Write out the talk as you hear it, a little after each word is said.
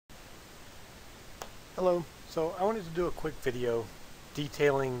Hello. So I wanted to do a quick video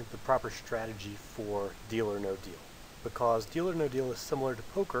detailing the proper strategy for deal or no deal, because deal or no deal is similar to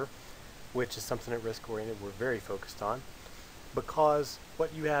poker, which is something at risk oriented we're very focused on, because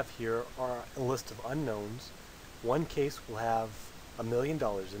what you have here are a list of unknowns. One case will have $1 million in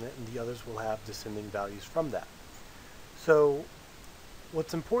it and the others will have descending values from that. So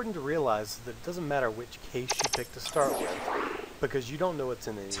what's important to realize is that it doesn't matter which case you pick to start with, because you don't know what's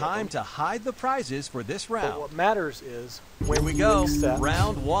in any Time of them. to hide the prizes for this But round. what matters is when Here we you go. accept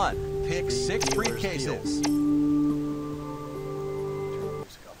Round one. Pick the 6 dealer's briefcases. Turn the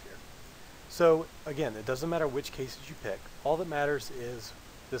music off here. So again, it doesn't matter which cases you pick. All that matters is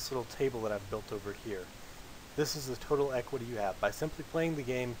this little table that I've built over here. This is the total equity you have. By simply playing the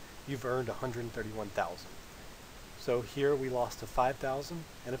game, you've earned 131,000. So here we lost a 5,000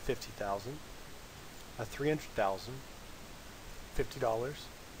 and a 50,000, a 300,000, $50,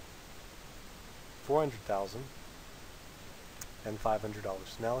 400,000, and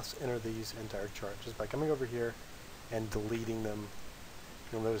 $500. Now let's enter these into our chart just by coming over here and deleting them.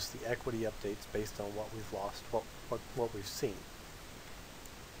 You'll notice the equity updates based on what we've lost, what we've seen.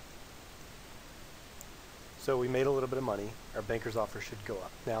 So we made a little bit of money. Our banker's offer should go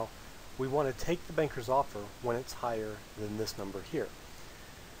up. Now we want to take the banker's offer when it's higher than this number here.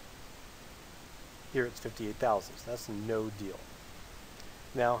 Here it's 58,000, so that's no deal.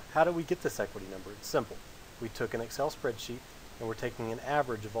 Now, how do we get this equity number? It's simple. We took an Excel spreadsheet and we're taking an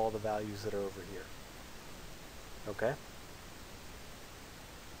average of all the values that are over here. Okay?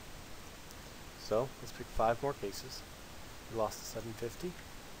 So, let's pick 5 more cases. We lost the 750,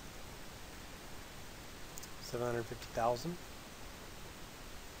 750,000,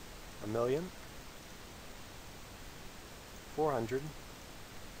 a million, 400,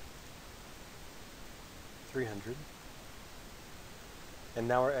 300, and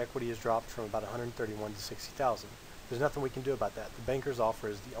now our equity has dropped from about 131 to 60,000. There's nothing we can do about that. The banker's offer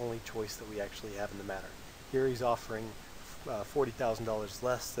is the only choice that we actually have in the matter. Here he's offering $40,000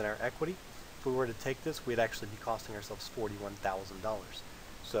 less than our equity. If we were to take this, we'd actually be costing ourselves $41,000.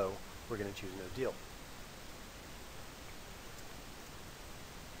 So we're going to choose no deal.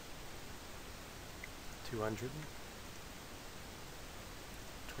 $200,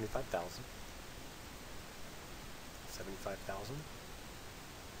 25,000, 75,000,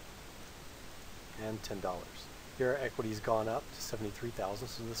 and $10. Here our equity's gone up to 73,000,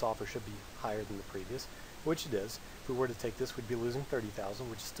 so this offer should be higher than the previous, which it is. If we were to take this, we'd be losing 30,000,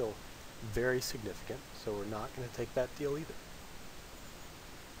 which is still very significant, so we're not going to take that deal either.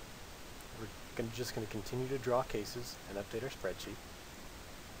 We're just going to continue to draw cases and update our spreadsheet.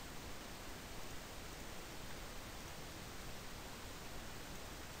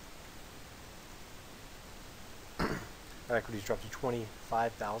 Our equity's dropped to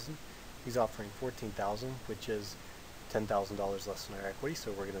 25,000. He's offering 14,000, which is $10,000 less than our equity, so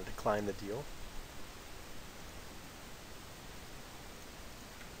we're going to decline the deal.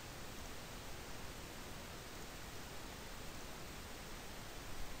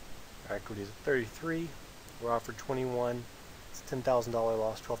 Our equity is at 33. We're offered 21. It's a $10,000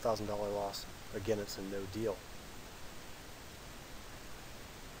 loss, $12,000 loss. Again, it's a no deal.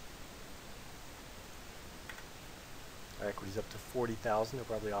 Our equity's up to 40,000. They'll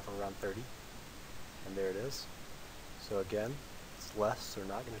probably offer around 30. And there it is. So again, it's less, so we're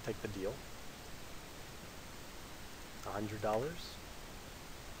not going to take the deal. $100.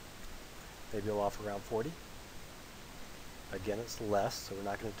 Maybe they'll offer around 40. Again, it's less, so we're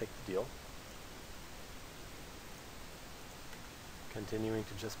not going to take the deal. Continuing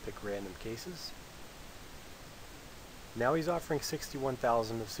to just pick random cases. Now he's offering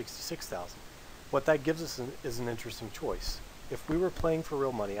 61,000 of 66,000. What that gives us is an interesting choice. If we were playing for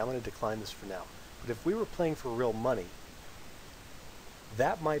real money, I'm going to decline this for now, but if we were playing for real money,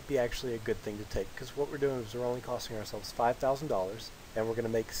 that might be actually a good thing to take, because what we're doing is we're only costing ourselves $5,000 and we're going to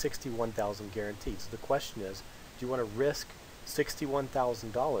make 61,000 guaranteed. So the question is, do you want to risk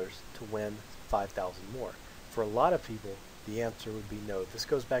 $61,000 to win 5,000 more? For a lot of people, the answer would be no. This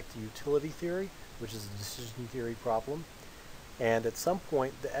goes back to utility theory, which is a decision theory problem. And at some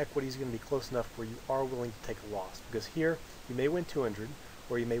point, the equity is going to be close enough where you are willing to take a loss. Because here, you may win 200,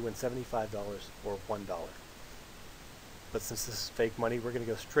 or you may win $75 or $1. But since this is fake money, we're going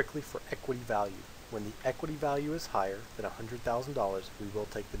to go strictly for equity value. When the equity value is higher than $100,000, we will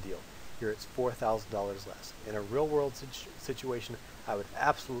take the deal. Here it's $4,000 less. In a real world situation, I would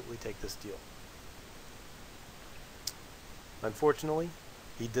absolutely take this deal. Unfortunately,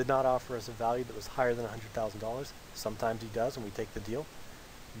 he did not offer us a value that was higher than $100,000. Sometimes he does and we take the deal,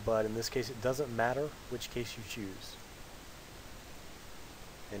 but in this case it doesn't matter which case you choose.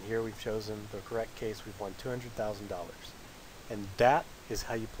 And here we've chosen the correct case. We've won $200,000. And that is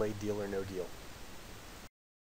how you play Deal or No Deal.